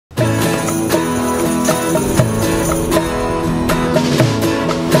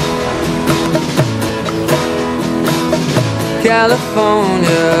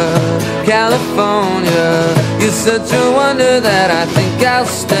California, California, you're such a wonder that I think I'll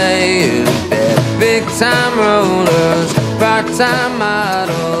stay in bed. Big time rollers, part-time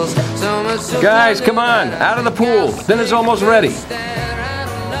models, so much. Guys, come on, out of the pool. Dinner's almost ready.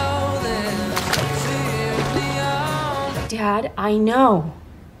 Dad, I know.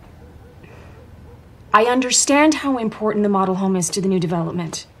 I understand how important the model home is to the new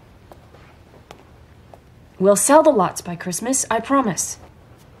development. We'll sell the lots by Christmas, I promise.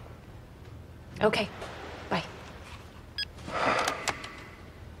 Okay, bye.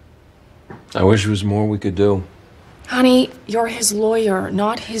 I wish there was more we could do. Honey, you're his lawyer,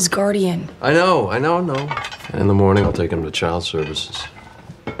 not his guardian. I know. And in the morning, I'll take him to child services.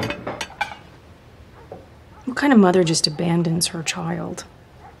 What kind of mother just abandons her child?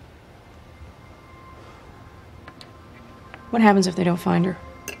 What happens if they don't find her?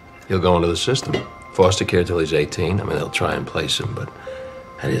 He'll go into the system. Foster care till he's 18. I mean, they'll try and place him, but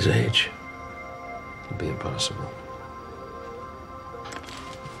at his age, it'll be impossible.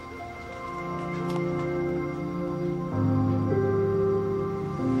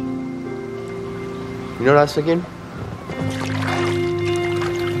 You know what I was thinking?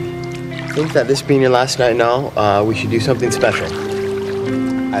 I think that this being your last night now, we should do something special.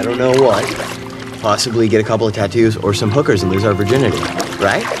 I don't know what. Possibly get a couple of tattoos or some hookers and lose our virginity,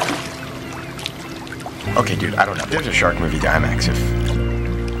 right? Okay, dude, I don't know. There's a shark movie to IMAX if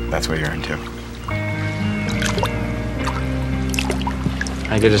that's what you're into.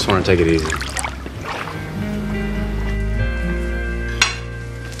 I think I just want to take it easy.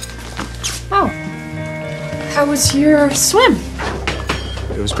 Oh. How was your swim?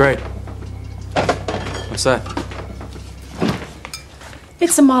 It was great. What's that?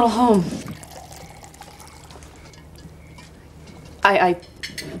 It's a model home. I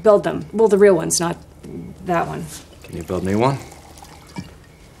build them. Well, the real ones, not that one. Can you build me one?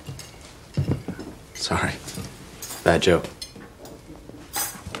 Sorry. Bad joke.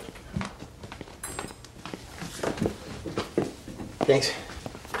 Thanks.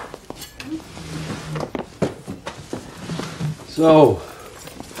 So,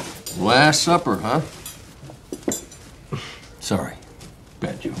 last supper, huh? Sorry.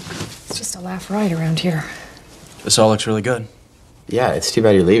 Bad joke. It's just a laugh right around here. This all looks really good. Yeah, it's too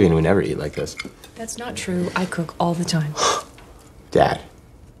bad you're leaving. We never eat like this. That's not true. I cook all the time. Dad.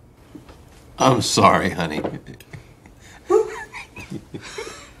 I'm sorry, honey.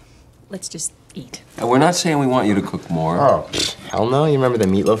 Let's just eat. And we're not saying we want you to cook more. Oh, hell no. You remember the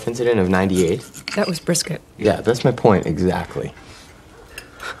meatloaf incident of '98? That was brisket. Yeah, that's my point, exactly.